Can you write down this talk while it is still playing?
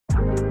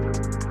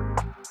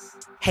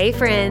Hey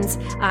friends,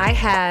 I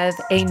have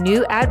a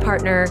new ad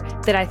partner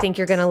that I think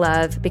you're going to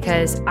love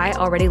because I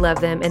already love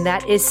them, and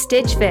that is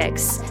Stitch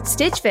Fix.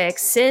 Stitch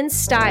Fix sends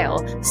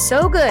style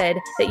so good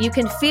that you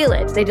can feel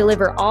it. They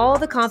deliver all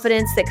the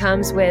confidence that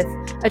comes with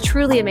a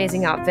truly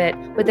amazing outfit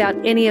without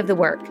any of the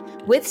work.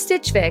 With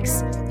Stitch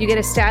Fix, you get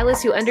a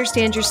stylist who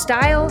understands your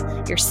style,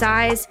 your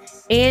size,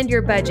 and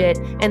your budget,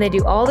 and they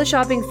do all the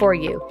shopping for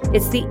you.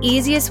 It's the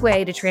easiest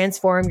way to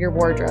transform your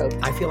wardrobe.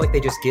 I feel like they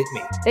just get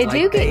me. They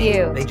do get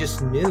you. They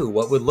just knew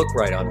what would look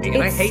right on me.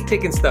 And I hate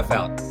picking stuff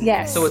out.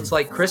 Yes. So it's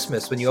like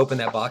Christmas when you open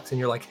that box and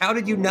you're like, how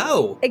did you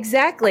know?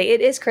 Exactly.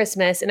 It is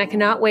Christmas, and I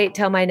cannot wait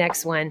till my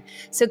next one.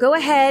 So go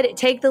ahead,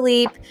 take the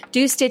leap,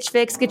 do Stitch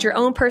Fix, get your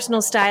own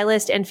personal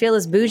stylist, and feel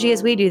as bougie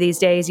as we do these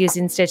days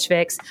using Stitch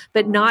Fix,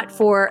 but not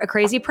for a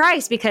crazy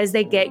price because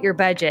they get your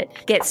budget.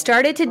 Get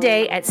started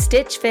today at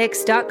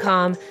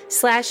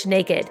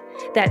stitchfix.com/naked.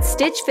 That's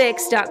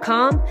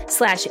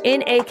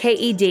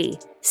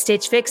stitchfix.com/NAKED.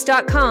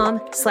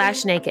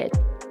 stitchfix.com/naked.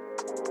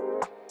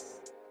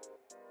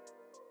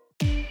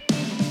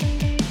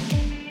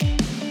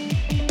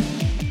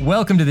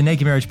 Welcome to the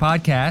Naked Marriage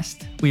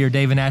Podcast. We are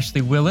Dave and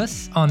Ashley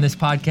Willis. On this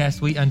podcast,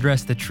 we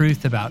undress the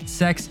truth about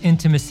sex,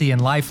 intimacy,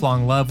 and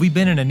lifelong love. We've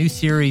been in a new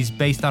series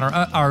based on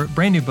our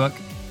brand new book,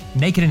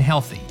 Naked and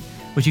Healthy,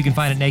 which you can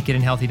find at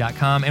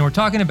nakedandhealthy.com. And we're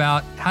talking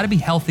about how to be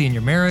healthy in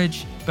your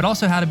marriage, but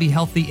also how to be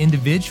healthy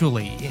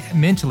individually,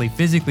 mentally,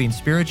 physically, and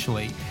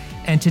spiritually.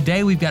 And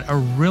today we've got a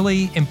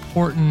really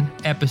important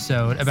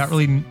episode about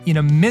really,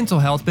 mental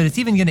health, but it's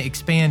even going to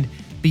expand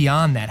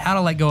beyond that. How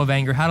to let go of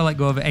anger, how to let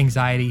go of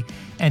anxiety.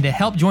 And to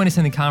help join us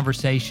in the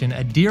conversation,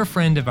 a dear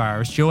friend of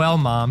ours, Joel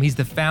Malm. He's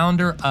the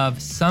founder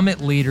of Summit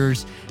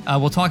Leaders.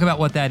 We'll talk about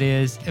what that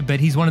is, but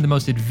he's one of the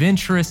most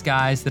adventurous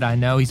guys that I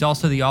know. He's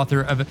also the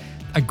author of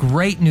a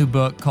great new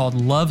book called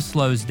Love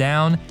Slows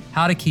Down,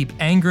 How to Keep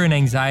Anger and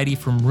Anxiety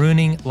from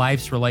Ruining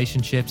Life's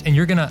Relationships. And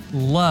you're gonna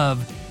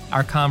love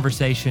our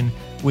conversation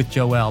with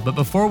Joel. But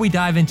before we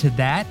dive into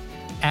that,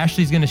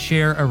 Ashley's gonna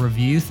share a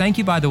review. Thank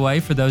you, by the way,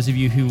 for those of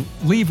you who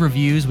leave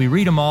reviews. We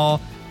read them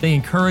all. They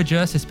encourage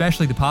us,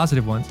 especially the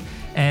positive ones.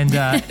 And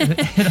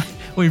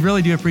we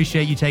really do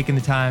appreciate you taking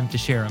the time to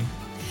share them.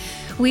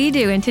 We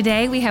do. And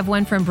today we have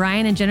one from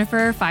Brian and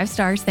Jennifer, 5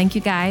 stars. Thank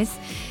you, guys.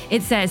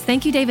 It says,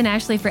 "Thank you, Dave and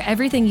Ashley, for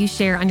everything you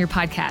share on your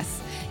podcasts.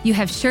 You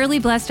have surely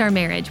blessed our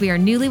marriage. We are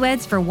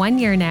newlyweds for 1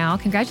 year now.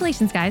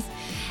 Congratulations, guys.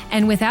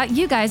 And without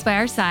you guys by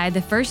our side,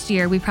 the first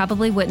year, we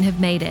probably wouldn't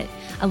have made it.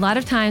 A lot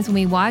of times when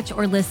we watch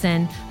or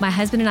listen, my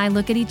husband and I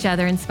look at each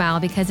other and smile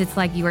because it's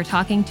like you are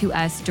talking to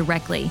us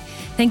directly.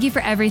 Thank you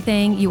for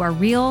everything. You are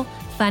real,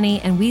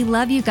 funny, and we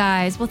love you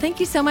guys." Well,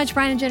 thank you so much,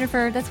 Brian and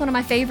Jennifer. That's one of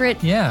my favorite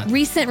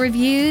recent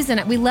reviews, and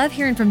we love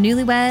hearing from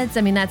newlyweds.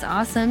 I mean, that's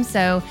awesome.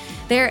 So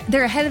they're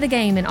ahead of the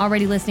game and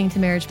already listening to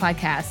marriage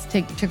podcasts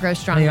to grow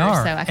stronger. They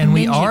are. So I and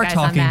we commend you are guys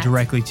talking on that.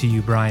 directly to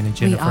you, Brian and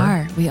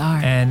Jennifer. We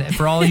are. And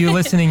for all of you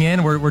listening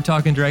in, we're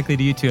talking directly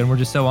to you too, and we're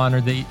just so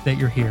honored that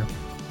you're here.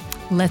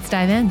 Let's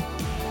dive in.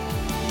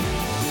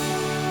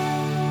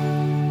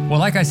 Well,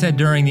 like I said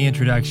during the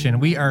introduction,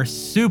 we are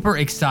super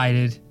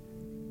excited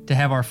to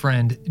have our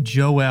friend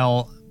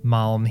Joel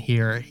Malm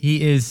here.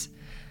 He is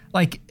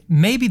like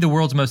maybe the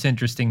world's most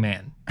interesting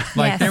man.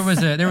 Like Yes.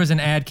 there was an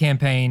ad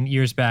campaign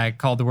years back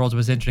called The World's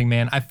Most Interesting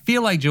Man. I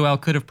feel like Joel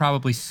could have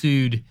probably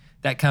sued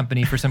that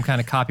company for some kind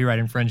of copyright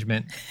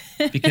infringement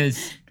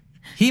because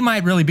he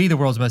might really be the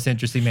world's most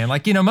interesting man.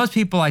 Like, most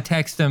people I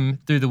text them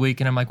through the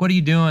week and I'm like, "What are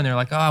you doing?" They're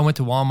like, "Oh, I went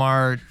to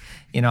Walmart.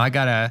 I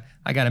got a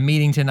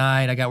meeting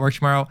tonight. I got work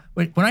tomorrow."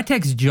 When I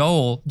text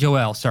Joel,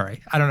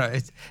 sorry, I don't know.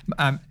 It's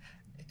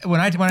when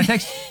I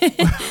text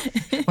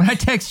when I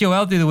text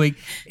Joel through the week,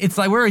 it's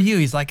like, "Where are you?"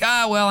 He's like,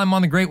 well, I'm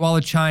on the Great Wall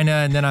of China,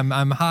 and then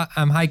I'm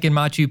hiking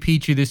Machu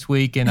Picchu this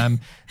week, and I'm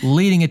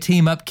leading a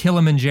team up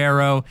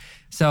Kilimanjaro."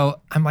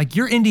 So I'm like,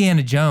 "You're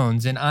Indiana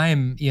Jones," and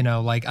I'm,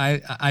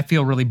 I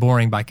feel really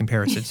boring by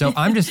comparison. So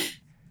I'm just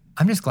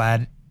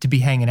glad to be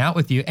hanging out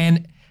with you.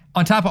 And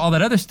on top of all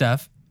that other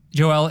stuff,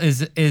 Joel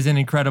is an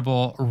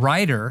incredible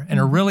writer and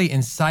a really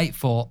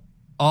insightful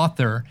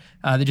author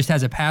that just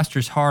has a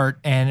pastor's heart.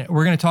 And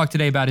we're going to talk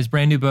today about his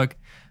brand new book,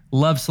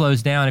 Love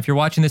Slows Down. If you're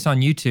watching this on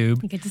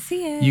YouTube, You get to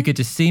see it. you get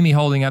to see me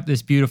holding up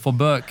this beautiful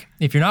book.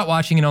 If you're not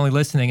watching and only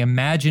listening,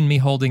 imagine me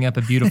holding up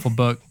a beautiful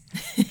book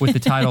with the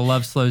title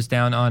Love Slows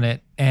Down on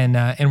it. And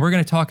we're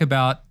going to talk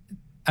about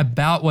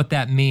what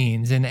that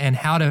means and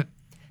how to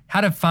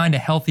find a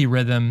healthy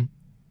rhythm,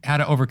 how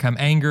to overcome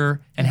anger,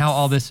 and how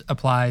all this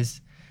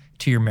applies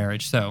to your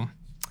marriage. So,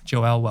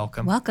 Joel,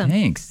 welcome. Welcome.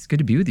 Thanks. It's good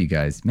to be with you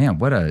guys. Man,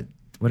 what an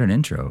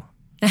intro.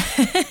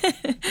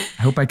 I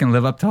hope I can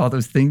live up to all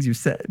those things you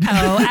said.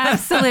 Oh,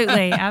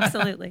 absolutely.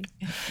 Absolutely.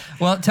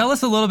 Well, tell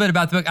us a little bit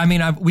about the book. I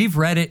mean, we've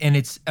read it and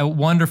it's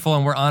wonderful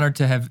and we're honored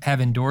to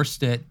have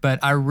endorsed it. But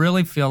I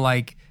really feel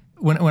like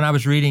when I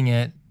was reading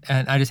it,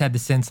 and I just had the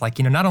sense like,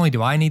 not only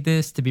do I need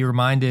this to be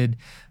reminded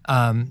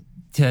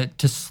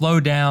to slow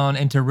down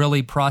and to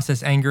really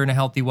process anger in a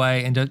healthy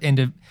way and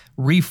to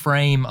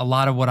reframe a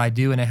lot of what I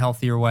do in a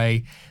healthier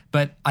way,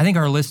 but I think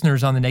our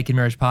listeners on the Naked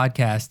Marriage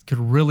Podcast could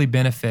really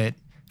benefit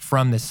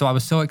from this. So I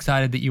was so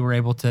excited that you were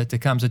able to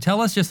come. So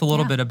tell us just a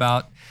little bit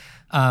about,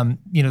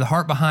 the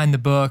heart behind the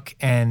book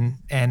and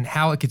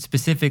how it could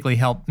specifically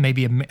help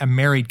maybe a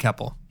married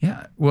couple.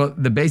 Yeah. Well,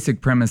 the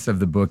basic premise of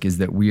the book is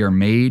that we are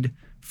made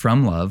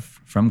from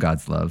love, from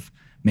God's love,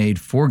 made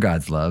for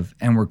God's love,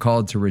 and we're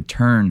called to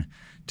return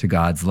to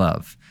God's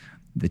love.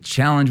 The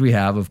challenge we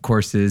have, of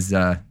course, is,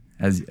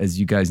 as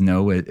you guys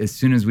know, as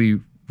soon as we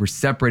were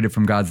separated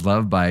from God's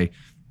love by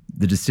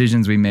the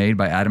decisions we made,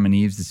 by Adam and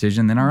Eve's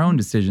decision, then our own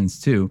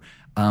decisions too,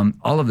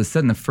 all of a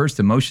sudden the first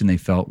emotion they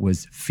felt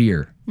was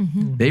fear.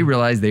 Mm-hmm. They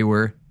realized they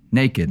were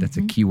naked. That's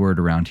a key word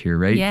around here,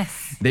 right?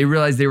 Yes. They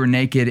realized they were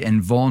naked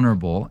and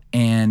vulnerable.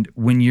 And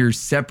when you're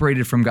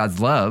separated from God's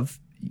love,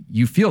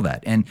 you feel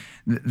that. And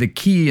the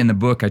key in the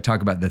book, I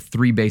talk about the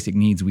 3 basic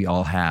needs we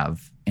all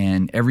have.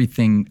 And every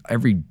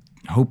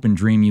hope and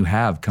dream you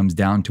have comes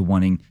down to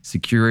wanting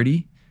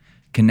security,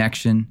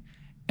 connection,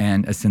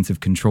 and a sense of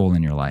control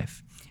in your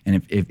life.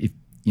 And if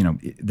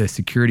the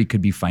security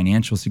could be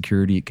financial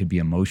security, it could be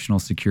emotional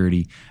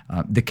security.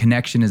 The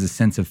connection is a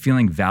sense of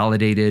feeling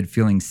validated,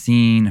 feeling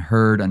seen,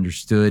 heard,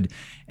 understood.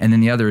 And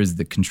then the other is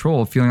the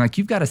control, feeling like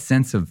you've got a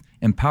sense of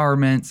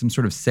empowerment, some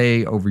sort of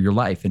say over your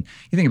life. And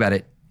you think about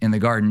it, in the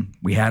garden,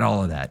 we had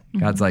all of that. Mm-hmm.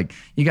 God's like,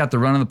 you got the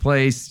run of the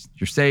place,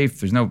 you're safe,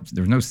 there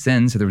was no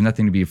sin, so there was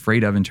nothing to be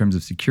afraid of in terms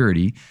of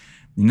security.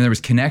 And then there was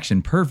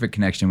connection, perfect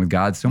connection with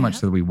God, so much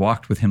so that we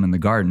walked with him in the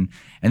garden.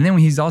 And then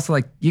he's also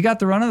like, you got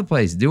the run of the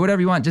place, do whatever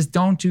you want, just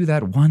don't do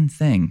that one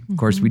thing. Mm-hmm. Of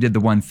course, we did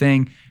the one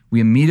thing, we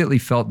immediately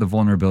felt the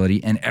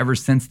vulnerability, and ever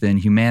since then,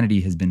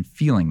 humanity has been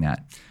feeling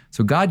that.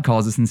 So God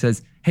calls us and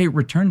says, hey,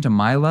 return to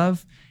my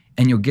love,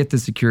 and you'll get the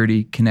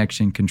security,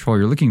 connection, control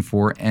you're looking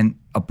for. And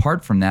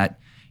apart from that,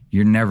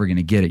 you're never going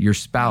to get it. Your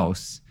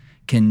spouse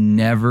can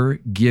never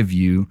give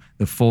you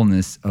the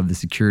fullness of the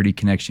security,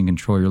 connection,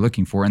 control you're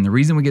looking for. And the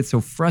reason we get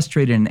so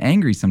frustrated and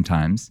angry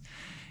sometimes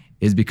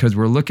is because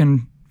we're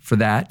looking for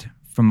that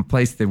from a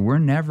place that we're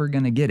never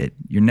going to get it.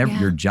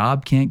 Your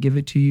job can't give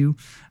it to you.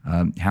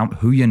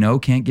 Who you know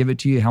can't give it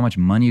to you. How much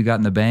money you got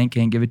in the bank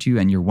can't give it to you.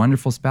 And your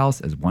wonderful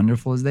spouse, as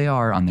wonderful as they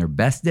are on their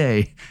best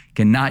day,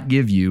 cannot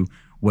give you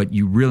what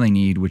you really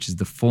need, which is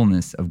the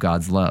fullness of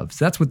God's love.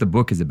 So that's what the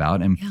book is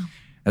about. And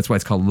that's why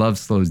it's called Love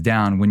Slows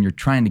Down. When you're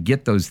trying to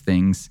get those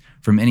things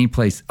from any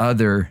place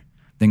other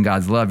than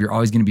God's love, you're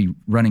always going to be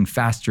running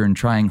faster and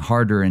trying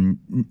harder. And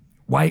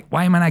why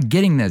am I not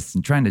getting this?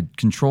 And trying to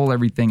control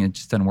everything, and it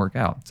just doesn't work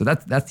out. So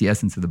that's the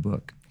essence of the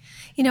book.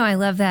 I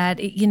love that.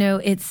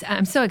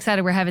 I'm so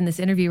excited we're having this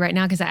interview right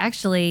now because I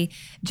actually,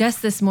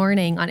 just this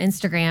morning on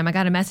Instagram, I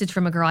got a message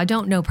from a girl I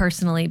don't know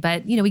personally,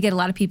 but, we get a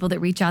lot of people that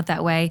reach out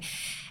that way.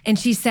 And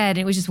she said, and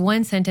it was just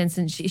one sentence,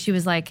 and she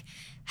was like,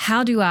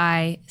 how do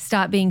I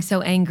stop being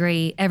so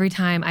angry every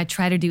time I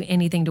try to do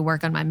anything to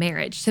work on my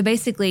marriage? So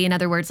basically, in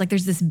other words, like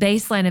there's this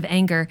baseline of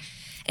anger.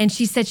 And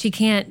she said she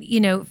can't,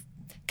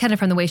 kind of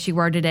from the way she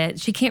worded it,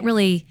 she can't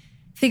really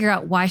figure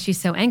out why she's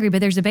so angry, but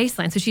there's a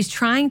baseline. So she's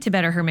trying to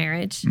better her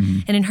marriage. Mm-hmm.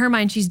 And in her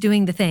mind, she's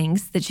doing the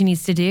things that she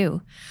needs to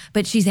do,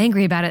 but she's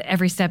angry about it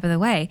every step of the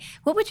way.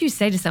 What would you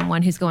say to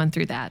someone who's going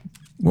through that?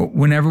 Well,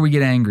 whenever we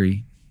get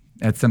angry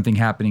at something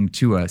happening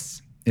to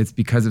us, it's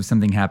because of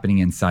something happening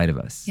inside of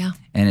us. Yeah.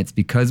 And it's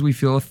because we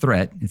feel a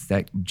threat. It's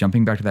that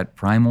jumping back to that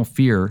primal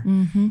fear.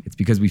 Mm-hmm. It's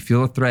because we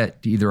feel a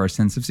threat to either our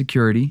sense of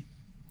security,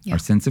 our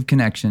sense of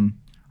connection,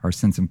 our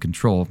sense of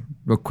control.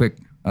 Real quick,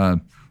 little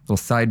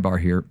sidebar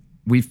here.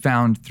 We've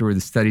found through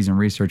the studies and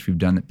research we've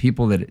done that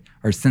people that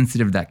are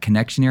sensitive to that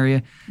connection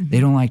area, they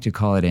don't like to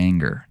call it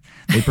anger.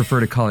 They prefer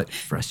to call it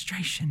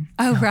frustration.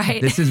 Oh,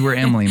 right. This is where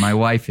Emily, my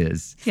wife,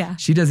 is. Yeah.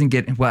 She doesn't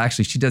get, well,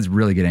 actually, she does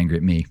really get angry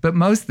at me. But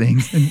most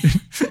things,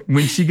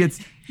 when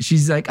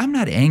she's like, I'm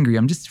not angry,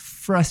 I'm just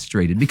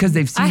frustrated because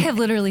they've seen. I have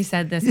literally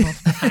said this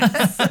multiple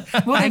times.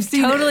 Well,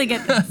 totally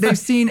get this. They've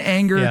seen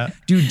anger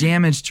do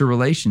damage to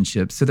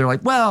relationships. So they're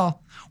like,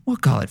 well, we'll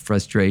call it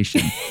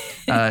frustration.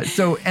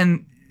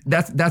 And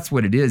that's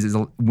what it is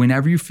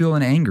whenever you feel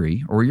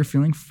angry or you're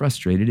feeling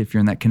frustrated, if you're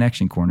in that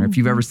connection corner, if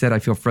you've ever said, I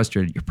feel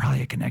frustrated, you're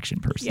probably a connection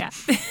person.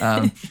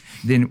 Yeah.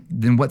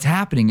 Then what's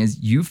happening is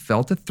you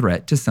felt a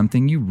threat to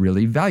something you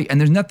really value. And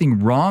there's nothing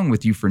wrong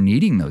with you for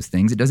needing those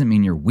things. It doesn't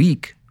mean you're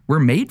weak. We're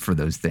made for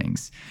those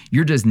things.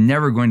 You're just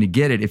never going to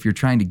get it if you're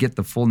trying to get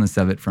the fullness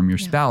of it from your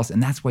spouse.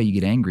 And that's why you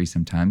get angry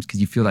sometimes,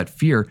 because you feel that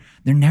fear.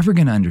 They're never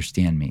going to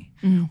understand me.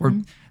 Mm-hmm.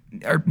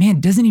 Or man,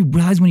 doesn't he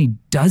realize when he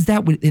does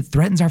that, it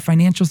threatens our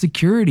financial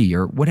security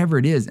or whatever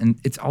it is? And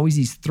it's always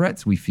these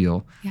threats we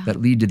feel that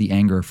lead to the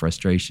anger or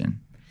frustration.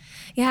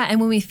 Yeah, and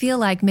when we feel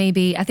like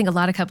maybe, I think a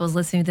lot of couples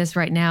listening to this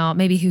right now,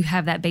 maybe who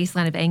have that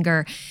baseline of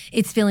anger,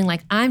 it's feeling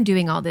like I'm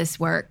doing all this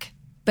work,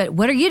 but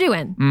what are you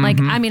doing? Mm-hmm. Like,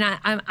 I mean,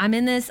 I'm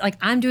in this, like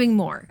I'm doing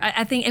more.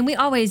 I think, and we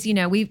always,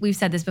 we've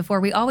said this before,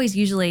 we always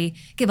usually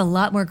give a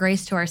lot more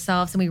grace to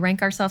ourselves and we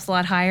rank ourselves a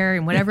lot higher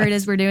in whatever it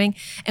is we're doing,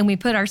 and we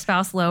put our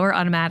spouse lower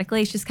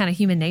automatically. It's just kind of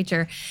human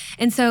nature.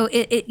 And so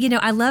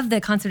I love the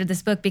concept of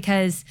this book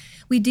because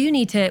we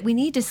need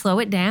to slow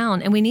it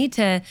down, and we need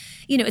to,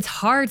 it's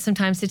hard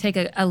sometimes to take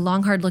a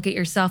long, hard look at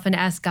yourself and to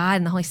ask God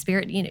and the Holy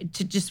Spirit,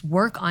 to just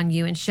work on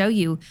you and show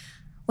you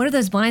what are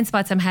those blind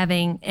spots I'm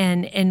having,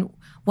 and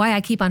why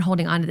I keep on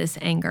holding on to this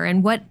anger,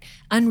 and what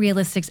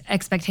unrealistic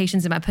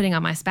expectations am I putting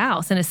on my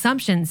spouse, and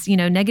assumptions,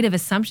 negative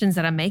assumptions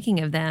that I'm making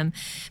of them.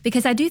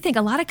 Because I do think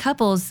a lot of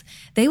couples,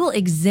 they will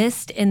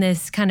exist in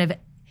this kind of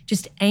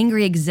just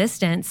angry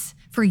existence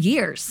for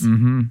years.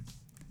 Mm-hmm.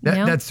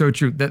 That's so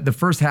true. The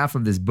first half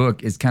of this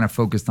book is kind of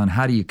focused on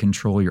how do you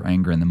control your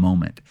anger in the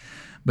moment.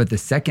 But the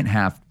second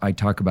half, I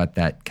talk about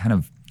that kind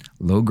of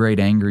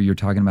low-grade anger you're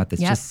talking about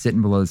that's just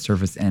sitting below the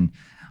surface. And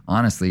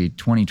honestly,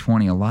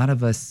 2020, a lot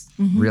of us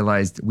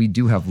realized we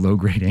do have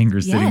low-grade anger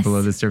sitting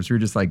below the surface. We're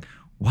just like,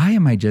 why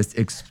am I just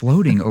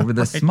exploding over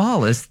the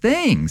smallest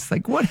things?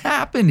 Like, what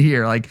happened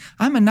here? Like,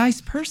 I'm a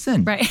nice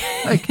person. Right.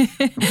 Like,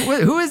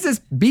 who is this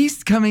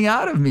beast coming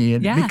out of me?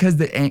 And because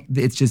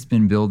it's just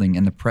been building,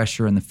 and the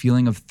pressure and the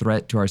feeling of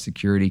threat to our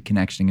security,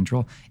 connection, and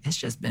control, it's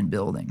just been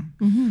building.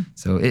 Mm-hmm.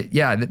 So,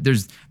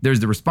 there's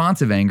the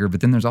responsive anger,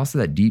 but then there's also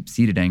that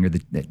deep-seated anger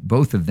that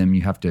both of them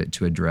you have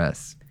to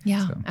address.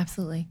 Yeah,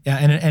 absolutely. Yeah,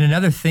 and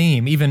another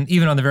theme,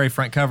 even on the very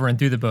front cover and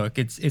through the book,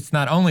 it's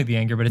not only the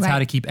anger, but it's how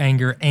to keep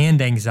anger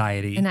and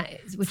anxiety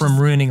from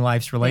ruining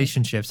life's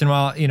relationships. And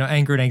while,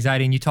 anger and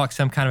anxiety, and you talk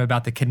some kind of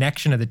about the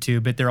connection of the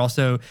two, but they're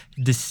also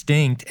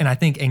distinct. And I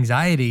think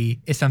anxiety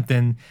is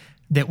something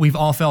that we've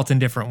all felt in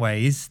different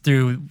ways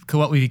through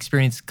what we've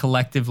experienced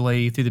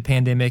collectively through the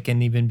pandemic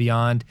and even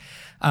beyond.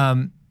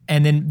 And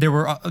then there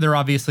are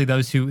obviously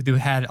those who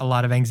had a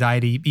lot of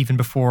anxiety even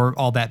before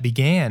all that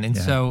began. And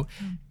so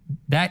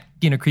that,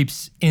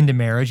 creeps into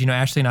marriage.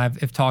 Ashley and I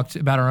have talked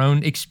about our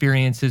own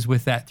experiences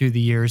with that through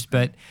the years.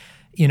 But,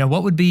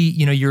 what would be,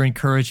 your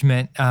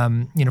encouragement,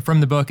 from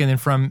the book and then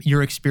from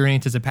your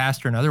experience as a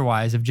pastor and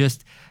otherwise, of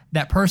just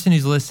that person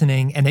who's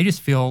listening and they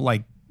just feel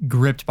like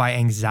gripped by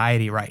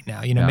anxiety right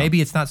now.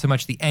 Maybe it's not so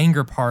much the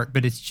anger part,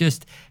 but it's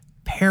just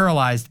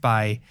paralyzed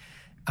by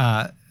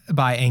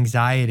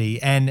anxiety.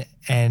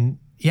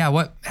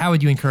 How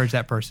would you encourage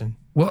that person?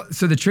 Well,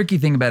 so the tricky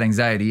thing about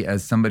anxiety,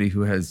 as somebody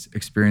who has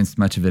experienced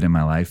much of it in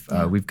my life,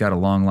 we've got a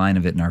long line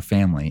of it in our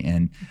family.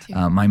 And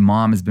my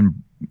mom has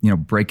been,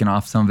 breaking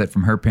off some of it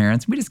from her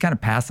parents. We just kind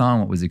of pass on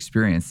what was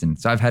experienced. And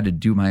so I've had to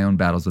do my own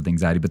battles with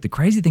anxiety. But the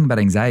crazy thing about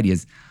anxiety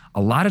is a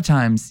lot of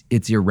times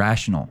it's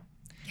irrational.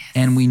 Yes.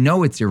 And we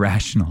know it's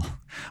irrational,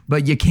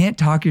 but you can't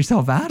talk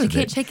yourself out of it. You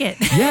can't shake it.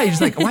 Yeah, you're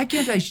just like, why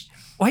can't I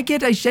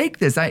shake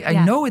this?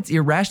 I know it's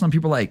irrational. And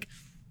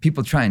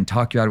people try and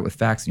talk you out of it with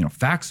facts,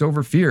 facts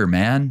over fear,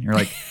 man. You're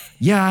like,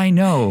 yeah, I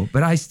know,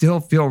 but I still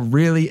feel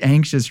really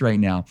anxious right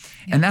now.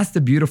 Yeah. And that's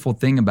the beautiful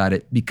thing about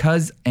it.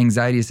 Because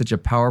anxiety is such a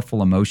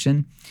powerful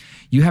emotion,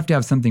 you have to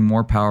have something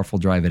more powerful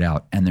drive it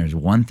out. And there's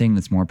one thing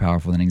that's more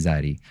powerful than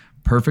anxiety.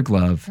 Perfect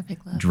love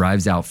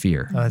drives out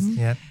fear. That's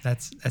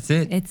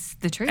it. It's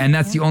the truth. And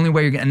that's the only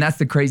way and that's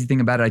the crazy thing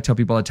about it. I tell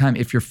people all the time,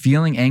 if you're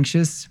feeling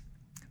anxious,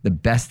 the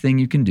best thing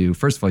you can do,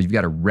 first of all, you've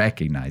got to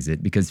recognize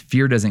it, because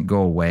fear doesn't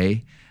go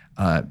away.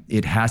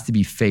 It has to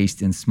be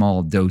faced in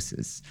small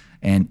doses.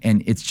 And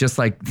it's just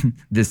like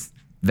this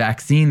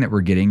vaccine that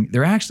we're getting.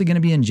 They're actually going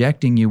to be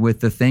injecting you with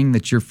the thing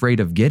that you're afraid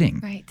of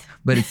getting. Right.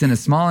 But it's in a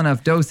small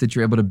enough dose that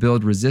you're able to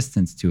build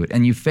resistance to it.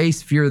 And you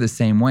face fear the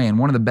same way. And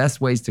one of the best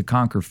ways to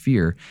conquer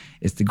fear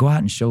is to go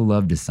out and show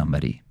love to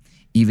somebody,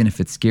 even if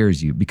it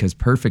scares you. Because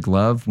perfect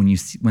love, when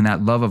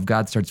that love of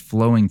God starts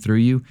flowing through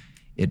you,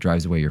 it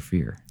drives away your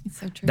fear. It's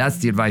so true. That's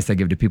the advice I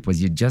give to people,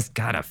 is you just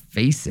got to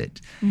face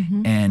it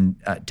and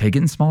take it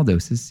in small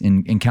doses.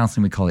 In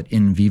counseling, we call it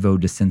in vivo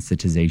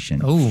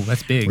desensitization. Oh,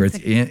 that's big. Where it's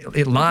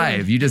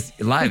live. You just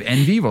live,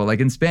 en vivo, like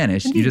in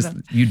Spanish.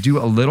 You do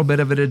a little bit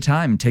of it at a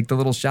time. Take the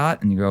little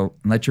shot and you go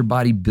and let your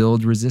body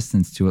build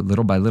resistance to it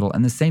little by little.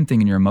 And the same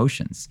thing in your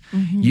emotions.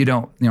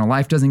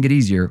 Life doesn't get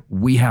easier.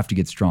 We have to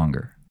get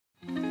stronger.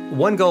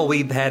 One goal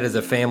we've had as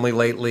a family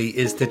lately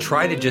is to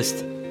try to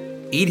just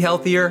eat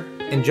healthier.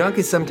 And junk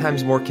is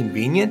sometimes more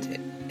convenient,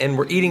 and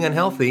we're eating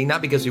unhealthy, not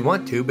because we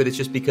want to, but it's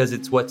just because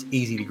it's what's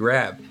easy to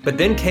grab. But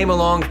then came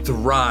along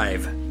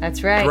Thrive.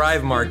 That's right.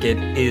 Thrive Market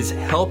is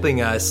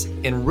helping us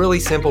in really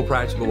simple,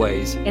 practical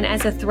ways. And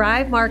as a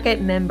Thrive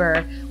Market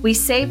member, we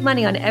save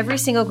money on every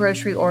single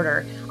grocery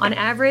order. On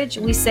average,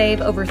 we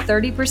save over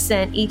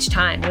 30% each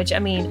time, which, I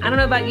don't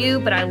know about you,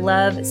 but I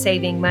love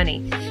saving money.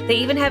 They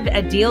even have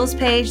a deals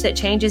page that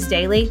changes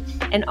daily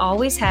and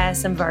always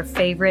has some of our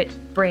favorite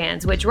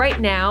brands, which right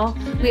now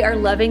we are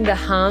loving the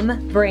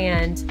Hum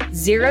brand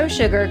Zero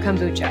Sugar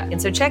Kombucha. And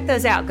so check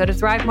those out. Go to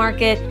Thrive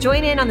Market,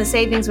 join in on the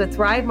savings with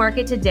Thrive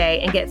Market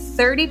today and get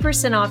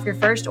 30% off your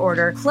first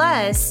order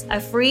plus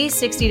a free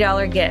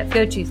 $60 gift.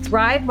 Go to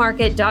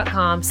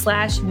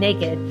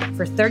thrivemarket.com/naked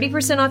for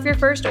 30% off your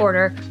first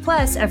order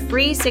plus a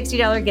free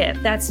 $60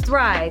 gift. That's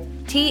Thrive,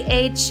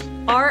 THRIVE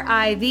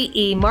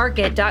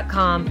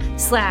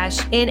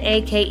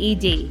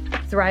market.com/NAKED.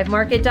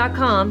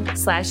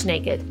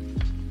 thrivemarket.com/naked.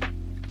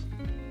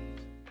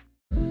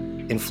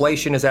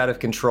 inflation is out of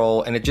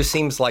control, and it just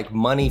seems like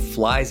money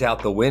flies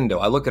out the window.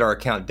 I look at our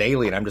account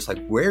daily and I'm just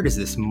like, where does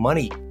this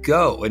money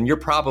go? And you're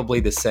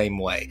probably the same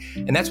way.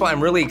 And that's why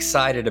I'm really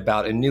excited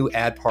about a new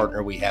ad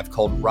partner we have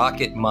called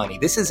Rocket Money.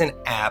 This is an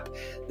app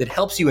that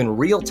helps you in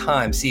real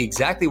time see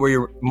exactly where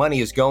your money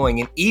is going.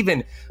 And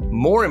even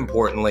more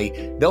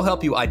importantly, they'll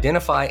help you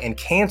identify and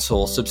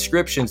cancel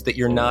subscriptions that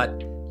you're not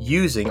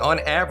using. On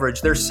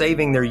average, they're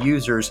saving their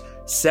users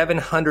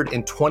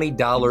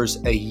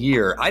 $720 a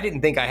year. I didn't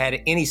think I had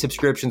any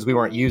subscriptions we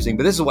weren't using,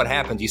 but this is what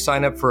happens. You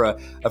sign up for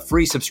a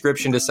free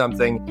subscription to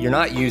something, you're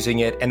not using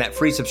it, and that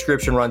free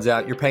subscription runs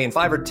out. You're paying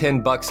 $5 or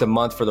 $10 a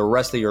month for the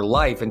rest of your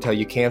life until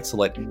you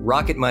cancel it.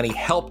 Rocket Money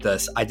helped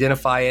us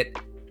identify it,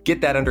 get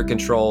that under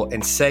control,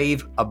 and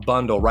save a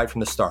bundle right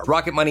from the start.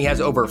 Rocket Money has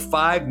over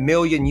 5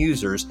 million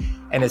users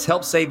and has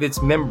helped save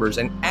its members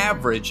an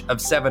average of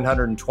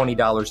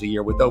 $720 a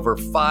year with over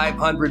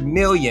 500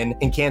 million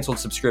in canceled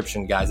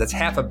subscription, guys. That's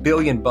 $500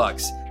 million.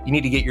 You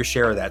need to get your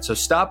share of that. So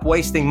stop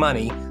wasting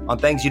money on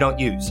things you don't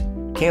use.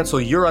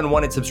 Cancel your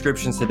unwanted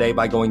subscriptions today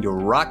by going to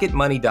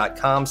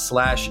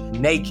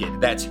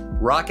rocketmoney.com/naked. That's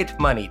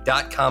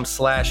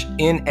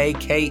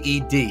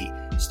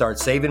rocketmoney.com/NAKED. Start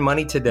saving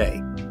money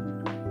today.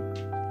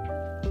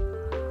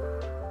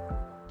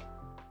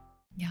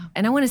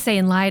 And I want to say,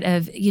 in light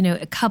of,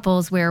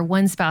 couples where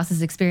one spouse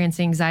is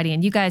experiencing anxiety,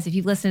 and you guys, if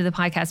you've listened to the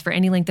podcast for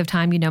any length of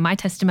time, you know my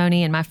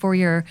testimony and my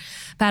 4-year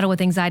battle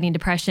with anxiety and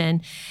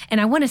depression. And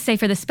I want to say,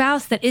 for the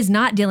spouse that is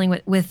not dealing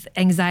with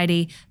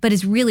anxiety, but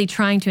is really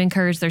trying to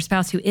encourage their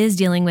spouse who is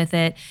dealing with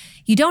it,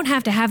 you don't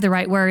have to have the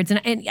right words. And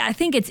I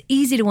think it's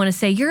easy to want to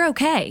say, you're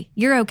okay.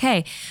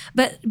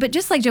 But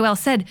just like Joelle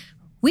said,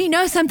 we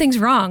know something's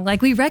wrong.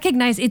 Like, we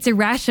recognize it's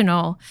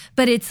irrational,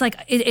 but it's like,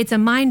 it's a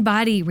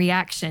mind-body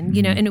reaction,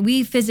 and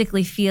we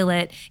physically feel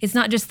it. It's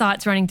not just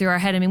thoughts running through our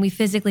head. I mean, we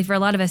physically, for a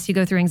lot of us who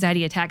go through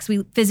anxiety attacks,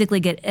 we physically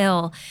get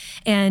ill.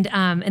 And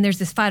there's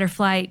this fight or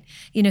flight,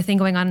 thing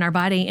going on in our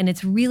body, and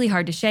it's really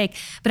hard to shake.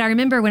 But I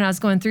remember when I was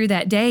going through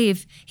that,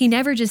 Dave, he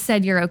never just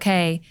said, you're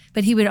okay,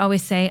 but he would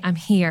always say, I'm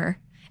here.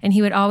 And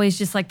he would always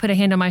just like put a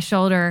hand on my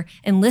shoulder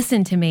and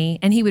listen to me.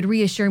 And he would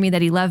reassure me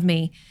that he loved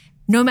me.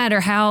 No matter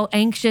how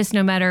anxious,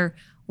 no matter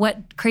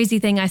what crazy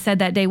thing I said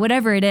that day,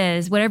 whatever it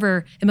is,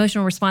 whatever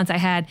emotional response I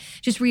had,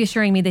 just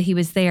reassuring me that he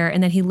was there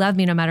and that he loved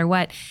me no matter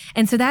what.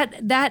 And so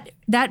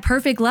that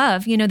perfect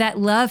love, that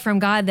love from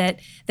God that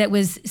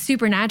was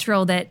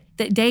supernatural, that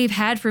Dave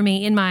had for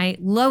me in my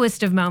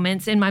lowest of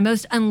moments, in my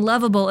most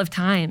unlovable of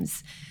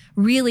times,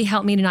 really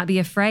helped me to not be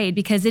afraid.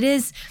 Because it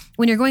is,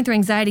 when you're going through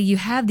anxiety, you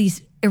have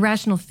these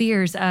irrational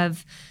fears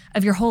of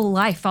your whole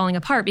life falling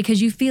apart,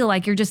 because you feel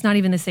like you're just not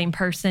even the same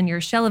person. You're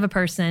a shell of a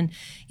person.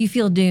 You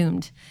feel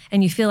doomed,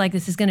 and you feel like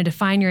this is going to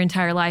define your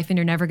entire life and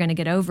you're never going to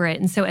get over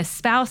it. And so as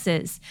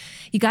spouses,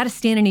 you got to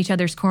stand in each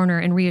other's corner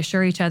and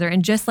reassure each other.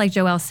 And just like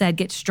Joelle said,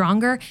 get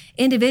stronger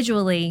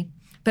individually,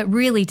 but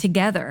really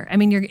together. I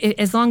mean,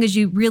 as long as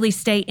you really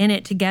stay in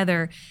it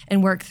together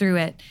and work through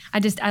it. I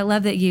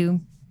love that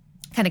you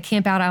kind of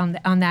camp out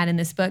on that in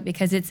this book,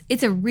 because it's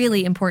a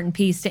really important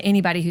piece to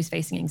anybody who's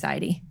facing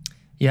anxiety.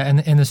 Yeah,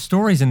 and the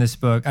stories in this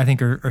book, I think,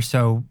 are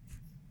so,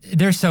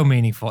 they're so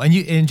meaningful. And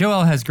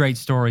Joelle has great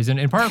stories,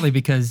 and partly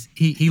because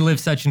he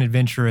lives such an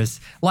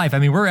adventurous life. I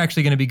mean, we're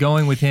actually going to be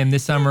going with him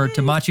this summer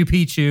to Machu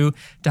Picchu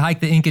to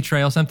hike the Inca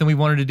Trail, something we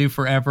wanted to do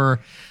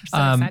forever. We're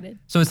so excited.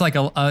 So it's like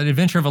an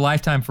adventure of a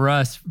lifetime for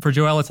us. For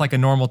Joelle, it's like a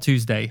normal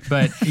Tuesday.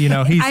 But,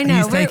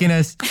 he's taking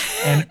us,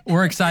 and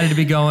we're excited to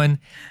be going.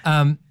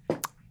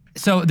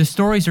 So the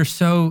stories are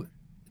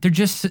they're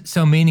just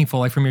so meaningful,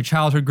 like from your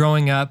childhood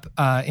growing up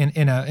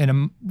in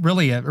a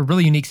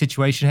really unique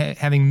situation,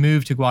 having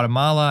moved to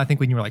Guatemala, I think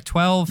when you were like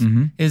 12,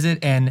 is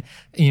it? And,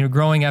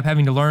 growing up,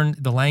 having to learn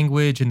the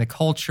language and the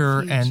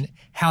culture. Huge. And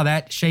how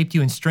that shaped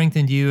you and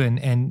strengthened you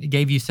and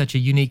gave you such a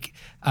unique,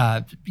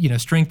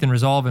 strength and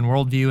resolve and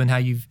worldview, and how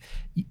you've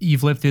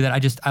lived through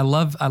that. I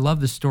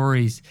love the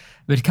stories,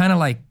 but kind of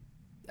like,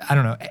 I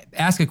don't know,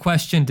 ask a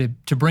question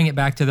to bring it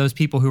back to those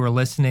people who are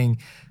listening,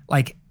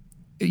 like,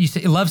 you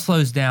say love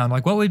slows down.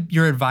 Like, what would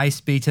your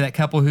advice be to that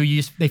couple who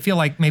they feel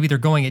like maybe they're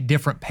going at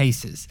different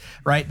paces,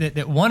 right?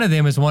 That one of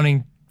them is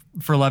wanting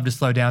for love to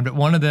slow down, but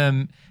one of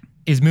them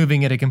is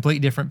moving at a completely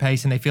different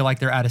pace and they feel like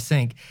they're out of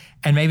sync.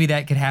 And maybe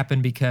that could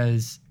happen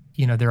because,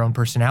 their own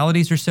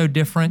personalities are so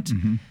different.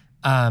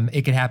 Mm-hmm.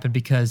 It could happen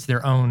because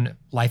their own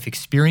life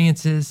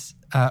experiences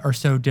are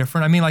so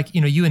different. I mean, like,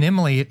 you and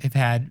Emily have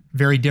had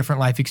very different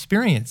life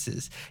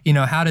experiences.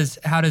 How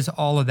does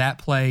all of that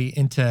play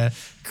into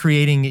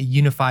creating a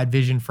unified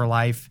vision for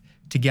life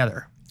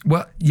together?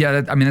 Well,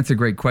 yeah, that's a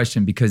great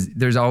question, because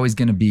there's always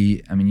going to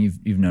be,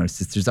 you've noticed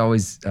this, there's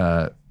always,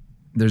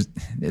 there's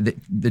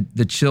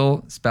the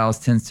chill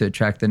spouse tends to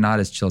attract the not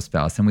as chill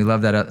spouse. And we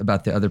love that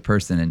about the other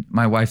person. And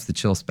my wife's the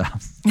chill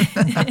spouse.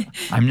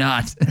 I'm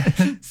not.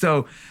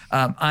 So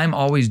I'm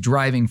always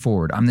driving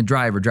forward. I'm the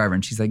driver.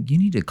 And she's like, you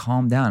need to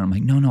calm down. I'm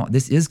like, no,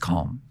 this is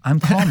calm. I'm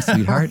calm,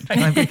 sweetheart.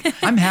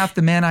 I'm half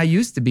the man I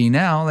used to be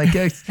now.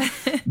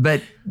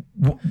 But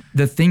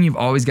the thing you've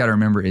always got to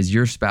remember is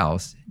your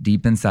spouse,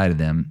 deep inside of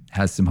them,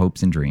 has some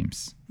hopes and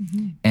dreams.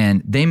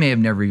 And they may have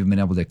never even been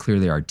able to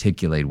clearly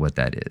articulate what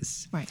that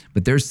is. Right.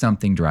 But there's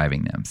something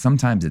driving them.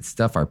 Sometimes it's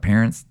stuff our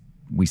parents,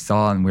 we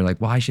saw and we're like,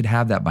 well, I should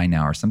have that by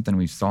now, or something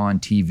we saw on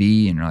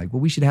TV and we're like,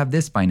 well, we should have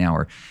this by now.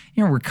 Or,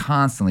 we're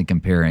constantly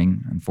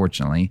comparing,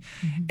 unfortunately.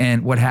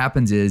 And what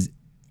happens is,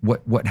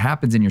 what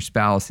happens in your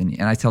spouse,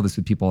 and I tell this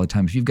with people all the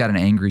time, if you've got an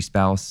angry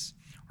spouse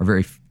or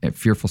very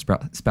fearful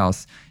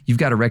spouse, you've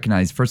got to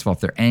recognize, first of all, if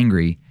they're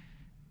angry,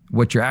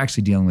 what you're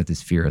actually dealing with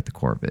is fear at the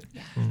core of it.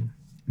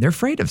 They're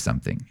afraid of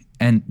something,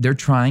 and they're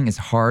trying as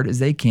hard as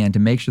they can to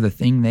make sure the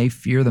thing they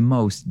fear the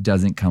most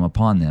doesn't come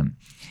upon them.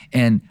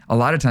 And a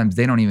lot of times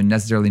they don't even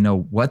necessarily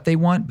know what they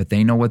want, but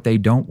they know what they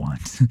don't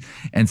want.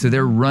 And so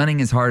they're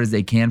running as hard as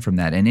they can from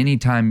that. And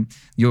anytime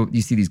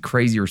you see these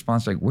crazy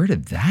responses, like, where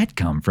did that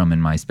come from in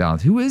my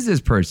spouse? Who is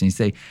this person? You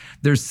say,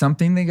 there's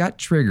something that got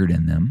triggered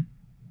in them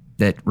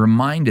that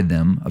reminded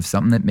them of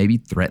something that maybe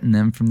threatened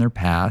them from their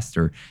past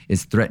or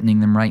is threatening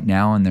them right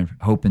now in their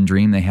hope and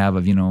dream they have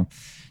of,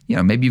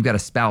 maybe you've got a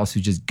spouse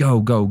who's just go,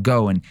 go,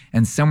 go.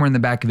 And somewhere in the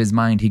back of his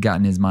mind, he got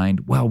in his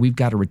mind, well, we've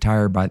got to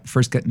retire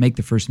make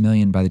the first $1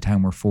 million by the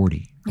time we're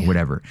 40 or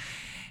whatever.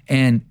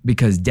 And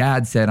because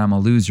dad said I'm a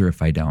loser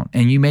if I don't.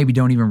 And you maybe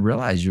don't even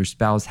realize your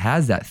spouse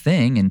has that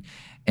thing.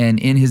 And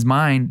in his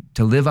mind,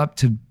 to live up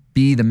to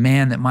be the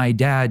man that my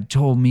dad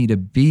told me to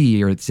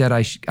be, or said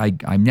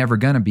I'm never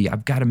going to be,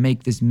 I've got to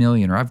make this $1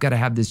 million, or I've got to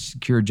have this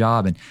secure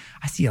job. And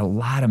I see a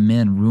lot of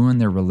men ruin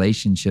their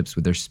relationships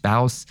with their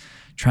spouse,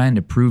 trying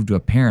to prove to a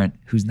parent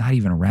who's not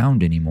even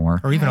around anymore,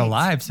 or even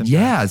alive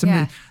sometimes.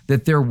 Yeah,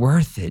 that they're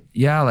worth it.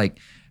 Yeah, like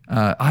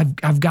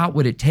I've got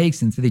what it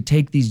takes, and so they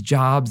take these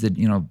jobs that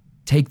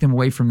take them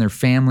away from their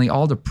family,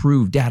 all to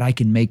prove, Dad, I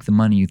can make the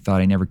money you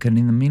thought I never could.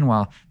 And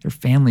meanwhile, their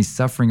family's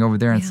suffering over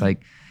there, and it's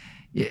like,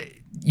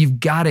 you've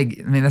got to.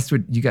 That's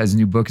what you guys'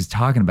 new book is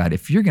talking about.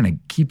 If you're going to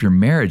keep your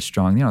marriage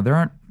strong, there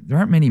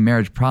aren't many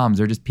marriage problems.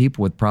 They're just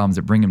people with problems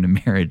that bring them to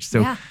marriage.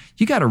 So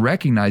you got to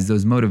recognize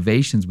those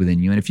motivations within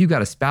you. And if you've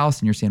got a spouse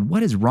and you're saying,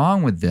 what is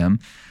wrong with them?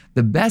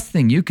 The best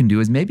thing you can do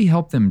is maybe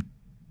help them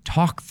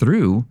talk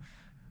through,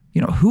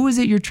 who is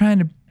it you're trying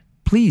to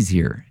please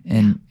here?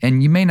 And they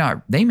may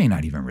not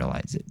even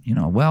realize it.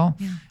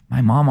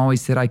 My mom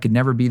always said I could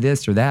never be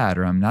this or that,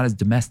 or I'm not as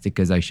domestic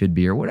as I should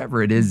be, or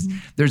whatever it is.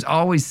 There's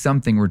always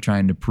something we're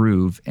trying to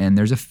prove. And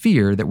there's a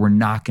fear that we're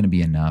not going to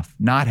be enough,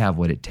 not have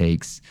what it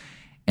takes.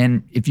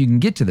 And if you can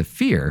get to the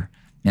fear,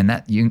 and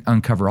that you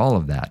uncover all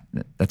of that,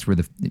 that's where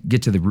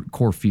get to the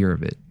core fear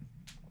of it.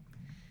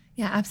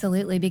 Yeah,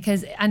 absolutely.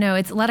 Because I know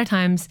it's a lot of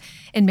times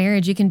in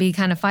marriage, you can be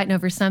kind of fighting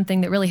over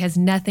something that really has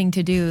nothing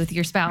to do with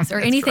your spouse or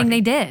anything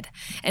they did.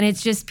 And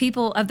it's just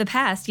people of the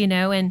past,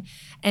 and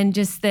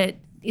just that,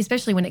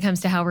 especially when it comes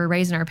to how we're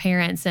raising our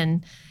parents.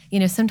 And,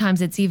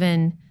 sometimes it's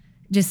even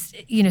just,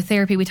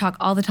 therapy. We talk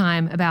all the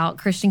time about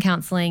Christian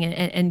counseling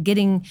and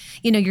getting,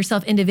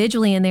 yourself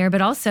individually in there,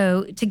 but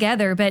also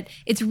together. But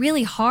it's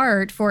really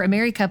hard for a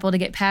married couple to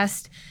get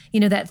past,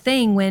 that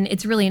thing when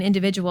it's really an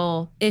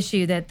individual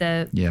issue that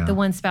the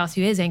one spouse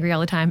who is angry all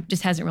the time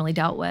just hasn't really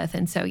dealt with.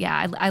 And so,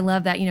 I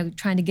love that,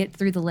 trying to get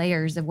through the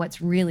layers of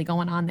what's really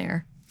going on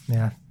there.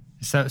 Yeah.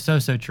 So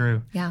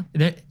true. Yeah.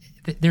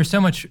 There's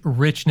so much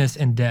richness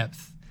and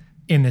depth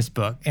in this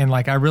book. And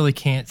I really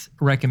can't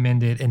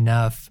recommend it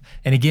enough.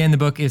 And again, the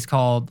book is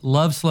called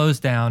Love Slows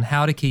Down,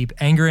 How to Keep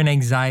Anger and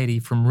Anxiety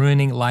from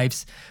Ruining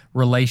Life's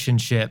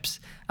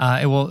Relationships.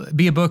 It will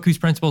be a book whose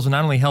principles will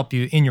not only help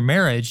you in your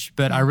marriage,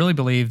 but I really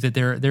believe that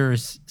there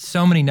is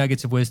so many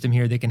nuggets of wisdom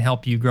here that can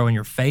help you grow in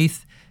your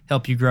faith,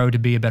 help you grow to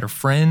be a better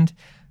friend,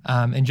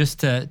 and just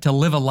to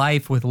live a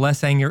life with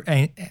less anger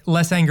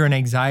and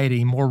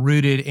anxiety, more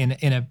rooted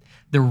in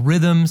the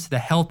rhythms, the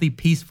healthy,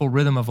 peaceful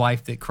rhythm of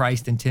life that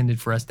Christ intended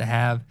for us to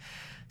have.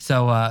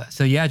 So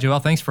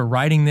Joelle, thanks for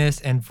writing this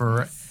and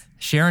for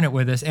sharing it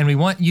with us. And we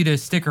want you to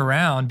stick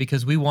around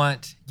because we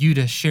want you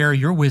to share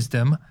your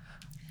wisdom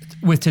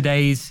with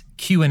today's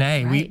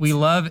Q&A. Right. We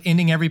love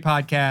ending every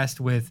podcast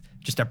with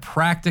just a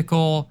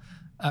practical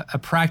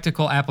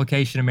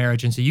application of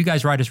marriage. And so you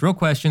guys write us real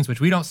questions,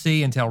 which we don't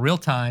see until real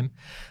time.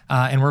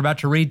 And we're about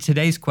to read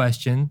today's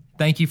question.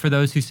 Thank you for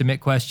those who submit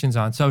questions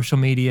on social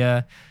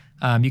media.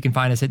 You can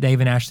find us at Dave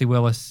and Ashley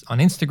Willis on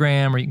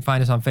Instagram, or you can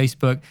find us on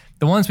Facebook.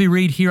 The ones we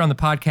read here on the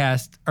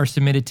podcast are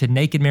submitted to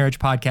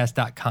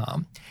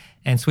nakedmarriagepodcast.com.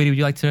 And sweetie, would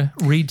you like to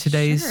read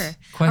today's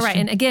question? All right.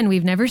 And again,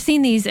 we've never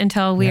seen these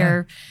until we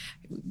are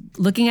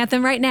looking at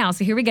them right now.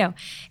 So here we go.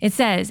 It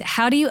says,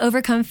 how do you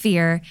overcome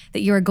fear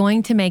that you are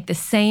going to make the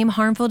same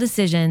harmful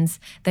decisions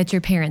that your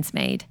parents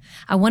made?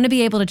 I want to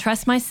be able to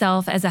trust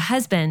myself as a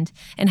husband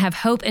and have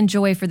hope and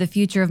joy for the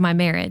future of my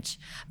marriage.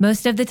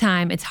 Most of the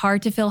time, it's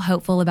hard to feel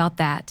hopeful about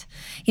that.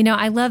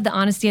 I love the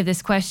honesty of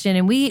this question.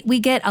 And we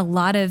get a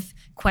lot of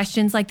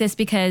questions like this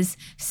because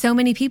so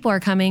many people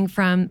are coming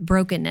from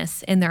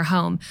brokenness in their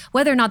home,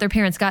 whether or not their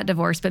parents got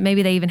divorced, but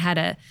maybe they even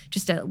had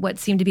what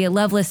seemed to be a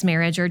loveless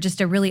marriage or just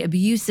a really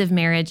abusive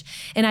marriage.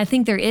 And I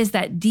think there is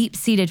that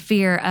deep-seated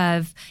fear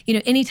of,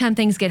 anytime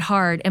things get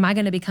hard, am I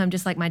going to become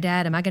just like my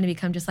dad? Am I going to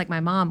become just like my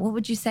mom? What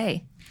would you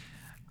say?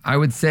 I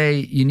would say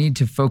you need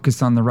to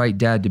focus on the right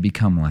dad to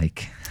become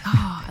like.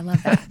 Oh, I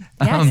love that.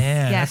 Yes. Yeah,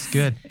 yes. that's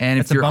good. And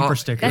that's if you're a bumper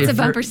sticker. That's a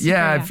bumper sticker.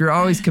 Yeah, Yeah. if you're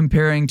always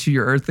comparing to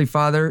your earthly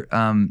father,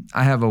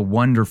 I have a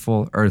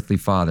wonderful earthly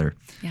father,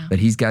 but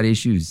he's got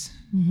issues.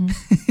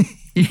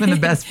 Even the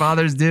best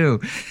fathers do.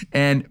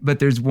 But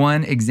there's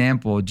one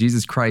example,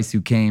 Jesus Christ,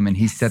 who came and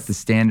he set the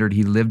standard.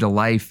 He lived a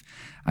life.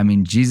 I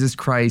mean, Jesus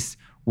Christ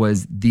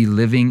was the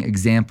living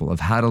example of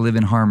how to live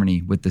in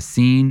harmony with the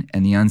seen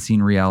and the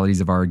unseen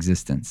realities of our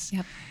existence.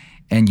 Yep.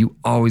 And you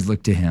always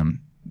look to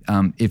him.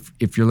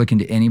 If you're looking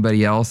to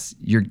anybody else,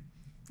 you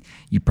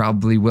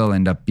probably will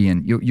end up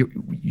being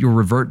you'll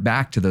revert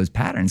back to those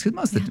patterns,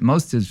 because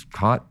most is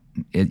caught.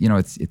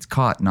 It's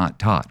caught, not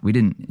taught. We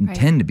didn't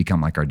intend to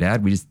become like our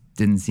dad. We just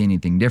didn't see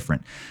anything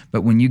different.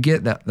 But when you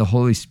get the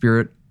Holy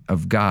Spirit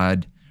of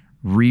God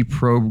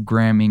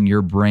reprogramming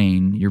your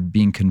brain, you're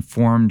being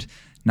conformed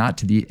not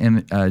to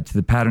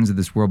the patterns of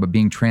this world, but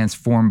being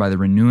transformed by the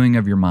renewing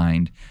of your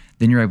mind.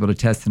 Then you're able to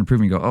test and approve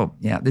and go, oh,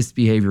 yeah, this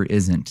behavior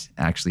isn't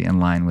actually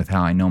in line with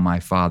how I know my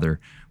father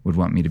would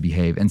want me to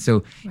behave. And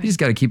so you just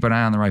got to keep an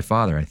eye on the right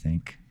father, I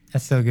think.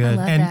 That's so good. I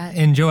love that.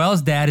 And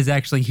Joel's dad is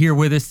actually here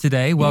with us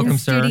today. Welcome, in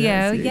sir.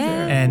 studio.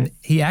 Yes. And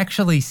he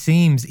actually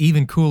seems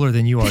even cooler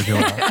than you are,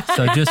 Joel.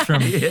 So just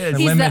from the He's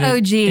limited the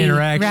OG,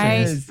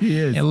 interactions. right? He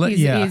is. And I love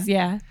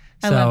it.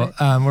 So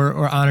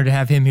we're honored to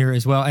have him here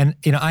as well. And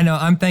I know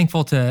I'm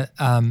thankful to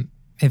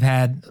have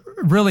had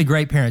really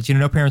great parents.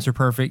 No parents are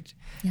perfect.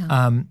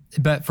 Yeah.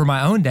 But for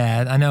my own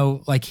dad, I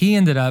know like he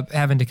ended up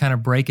having to kind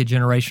of break a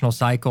generational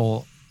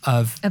cycle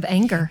of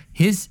anger.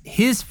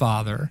 His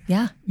father,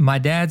 Yeah. my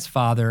dad's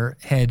father,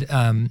 had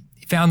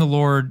found the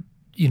Lord,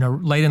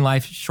 late in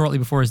life, shortly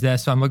before his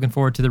death. So I'm looking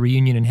forward to the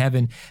reunion in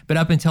heaven. But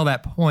up until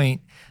that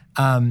point,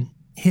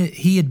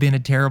 he had been a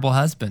terrible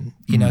husband.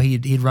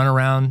 He'd run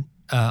around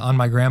on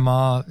my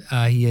grandma.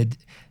 He had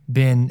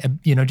been,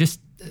 just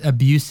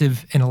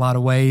abusive in a lot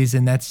of ways,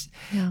 and that's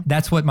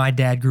what my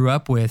dad grew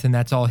up with, and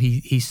that's all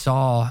he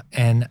saw.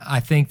 And I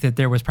think that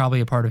there was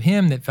probably a part of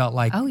him that felt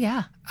like, Oh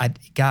yeah. I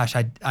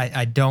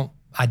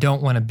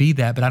don't want to be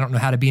that, but I don't know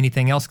how to be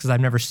anything else because I've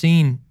never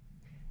seen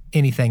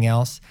anything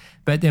else.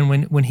 But then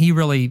when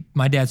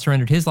my dad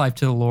surrendered his life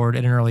to the Lord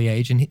at an early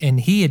age, and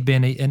he had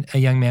been a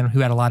young man who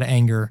had a lot of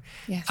anger,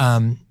 Yes.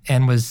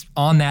 and was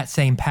on that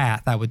same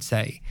path, I would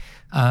say.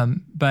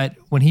 But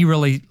when he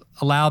really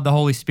allowed the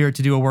Holy Spirit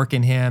to do a work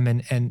in him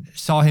and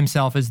saw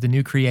himself as the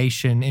new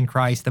creation in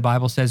Christ, the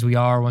Bible says we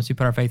are once we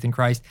put our faith in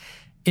Christ,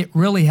 it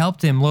really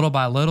helped him little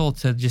by little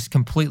to just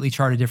completely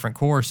chart a different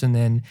course. And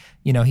then,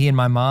 he and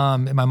my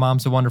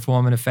mom's a wonderful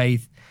woman of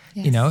faith.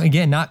 Yes.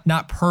 Again,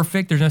 not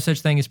perfect. There's no such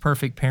thing as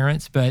perfect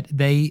parents, but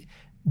they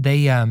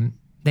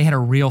had a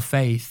real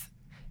faith,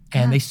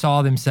 and they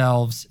saw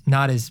themselves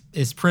not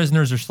as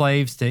prisoners or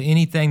slaves to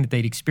anything that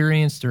they'd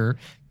experienced or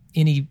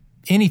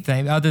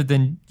anything other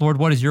than, Lord,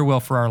 what is your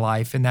will for our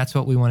life? And that's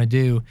what we want to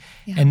do.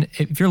 Yeah. And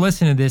if you're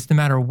listening to this, no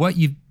matter what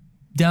you've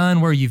done,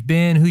 where you've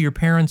been, who your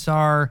parents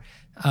are,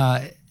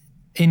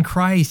 in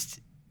Christ,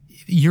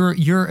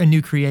 you're a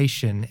new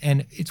creation.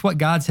 And it's what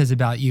God says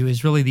about you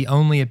is really the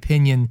only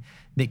opinion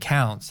that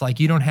counts. Like,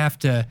 you don't have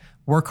to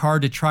work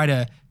hard to try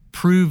to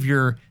prove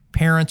your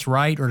parents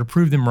right or to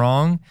prove them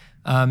wrong.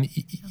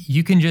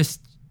 You can just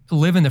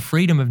live in the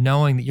freedom of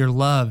knowing that you're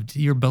loved,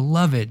 you're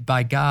beloved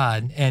by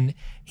God, and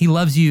he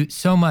loves you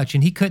so much,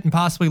 and he couldn't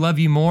possibly love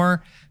you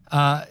more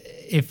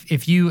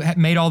if you had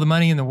made all the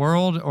money in the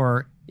world,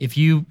 or if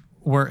you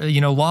were,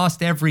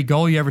 lost every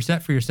goal you ever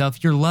set for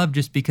yourself. You're loved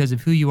just because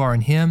of who you are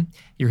in him.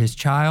 You're his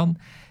child.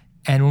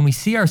 And when we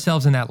see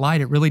ourselves in that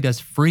light, it really does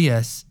free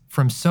us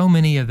from so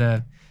many of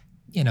the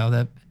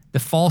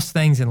false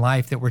things in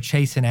life that we're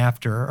chasing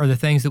after, or the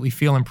things that we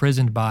feel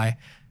imprisoned by,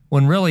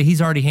 when really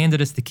he's already handed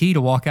us the key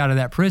to walk out of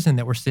that prison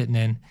that we're sitting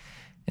in.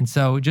 And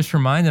so just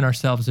reminding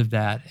ourselves of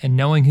that and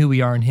knowing who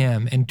we are in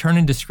him, and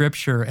turning to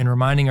scripture and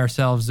reminding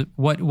ourselves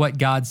what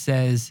God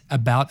says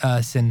about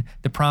us and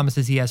the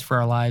promises he has for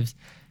our lives,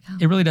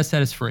 it really does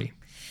set us free.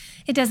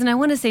 It does. And I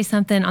want to say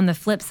something on the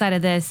flip side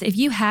of this. If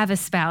you have a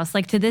spouse,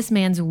 like to this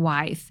man's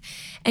wife,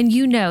 and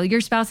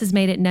your spouse has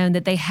made it known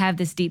that they have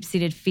this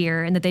deep-seated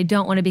fear and that they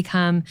don't want to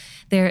become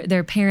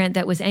their parent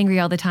that was angry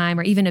all the time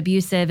or even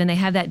abusive, and they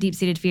have that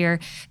deep-seated fear,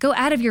 go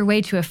out of your way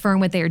to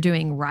affirm what they are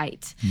doing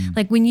right.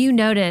 Like when you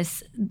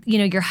notice,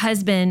 your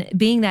husband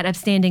being that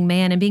upstanding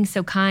man and being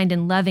so kind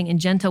and loving and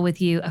gentle with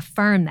you,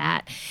 affirm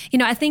that.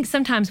 I think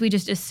sometimes we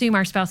just assume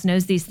our spouse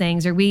knows these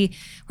things, or we're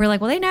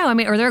like, well, they know,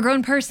 or they're a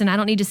grown person. I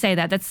don't need to say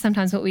that. That's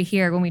sometimes what we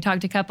hear when we talk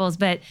to couples,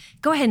 but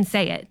go ahead and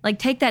say it. Like,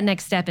 take that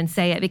next step and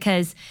say it,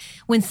 because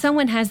when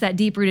someone has that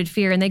deep-rooted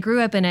fear and they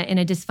grew up in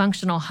a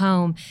dysfunctional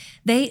home,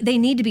 they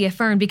need to be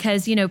affirmed,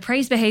 because,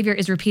 praise behavior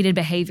is repeated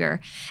behavior.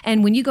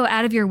 And when you go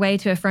out of your way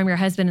to affirm your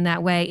husband in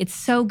that way, it's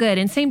so good.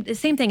 And same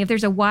thing, if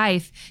there's a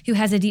wife who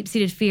has a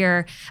deep-seated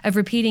fear of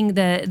repeating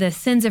the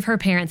sins of her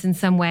parents in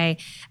some way,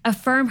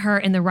 affirm her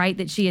in the right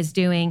that she is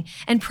doing,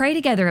 and pray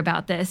together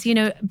about this.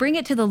 Bring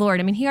it to the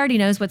Lord. He already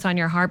knows what's on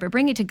your heart, but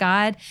bring it to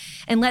God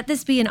and let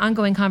this be an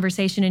ongoing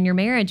conversation in your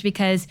marriage,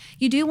 because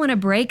you do want to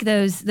break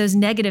those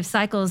negative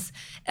cycles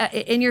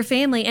in your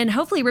family and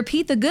hopefully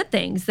repeat the good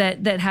things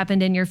that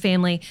happened in your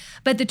family.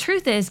 But the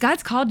truth is,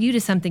 God's called you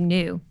to something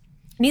new.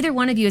 Neither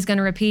one of you is going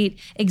to repeat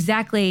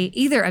exactly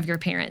either of your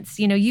parents.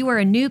 You know, you are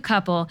a new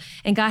couple,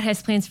 and God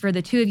has plans for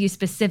the two of you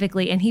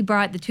specifically, and He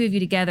brought the two of you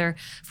together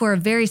for a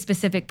very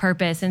specific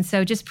purpose. And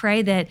so just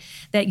pray that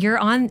you're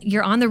on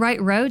the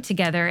right road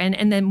together,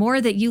 and the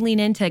more that you lean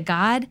into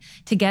God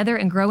together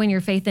and grow in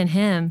your faith in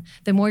Him,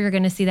 the more you're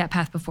going to see that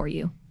path before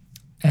you.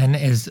 And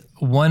as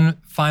one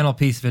final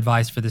piece of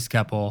advice for this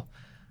couple,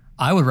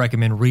 I would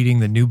recommend reading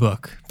the new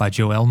book by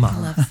Joel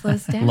Mom. Love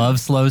Slows Down. Love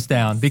Slows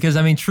Down. Because,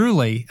 I mean,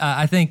 truly,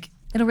 I think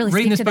it'll really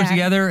reading speak this to book that.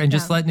 together and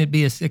just letting it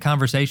be a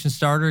conversation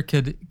starter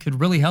could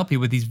really help you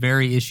with these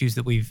very issues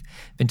that we've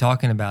been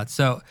talking about.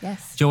 So,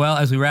 Yes. Joel,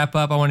 as we wrap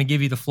up, I want to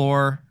give you the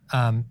floor.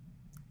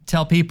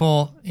 Tell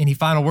people any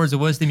final words of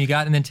wisdom you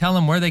got, and then tell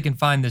them where they can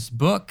find this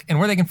book and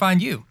where they can find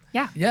you.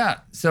 Yeah.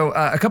 So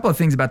a couple of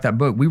things about that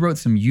book. We wrote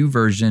some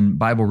YouVersion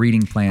Bible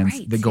reading plans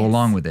Right, that go yes.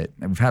 along with it.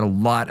 We've had a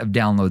lot of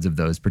downloads of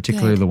those,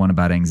 particularly Good. the one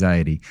about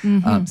anxiety.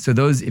 So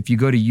those, if you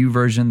go to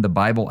YouVersion, the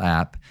Bible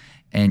app,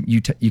 and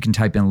you can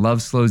type in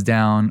Love Slows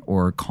Down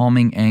or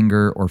Calming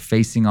Anger or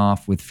Facing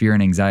Off with Fear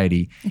and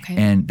Anxiety. Okay.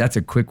 And that's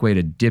a quick way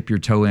to dip your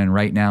toe in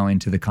right now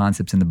into the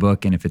concepts in the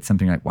book. And if it's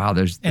something like, wow,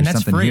 there's And that's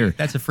something free. here.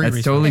 That's a free That's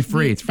resource. totally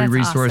free. It's free That's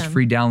resource, awesome.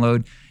 free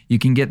download. You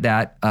can get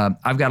that.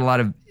 I've got a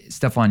lot of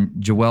stuff on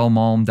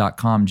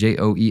joelmalm.com,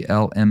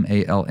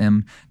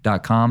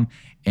 JOELMALM.com.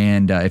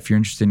 And if you're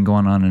interested in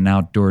going on an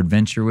outdoor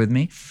adventure with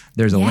me,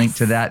 there's a link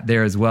to that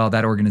there as well.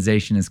 That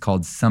organization is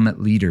called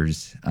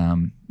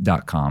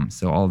summitleaders.com.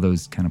 So all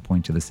those kind of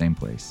point to the same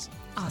place.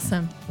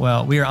 Awesome.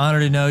 Well, we are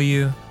honored to know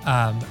you,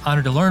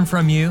 honored to learn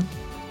from you.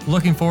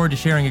 Looking forward to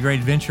sharing a great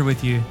adventure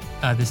with you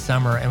this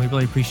summer, and we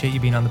really appreciate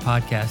you being on the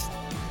podcast.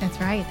 That's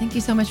right. Thank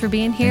you so much for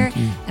being here,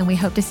 Thank you. and we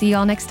hope to see you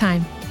all next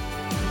time.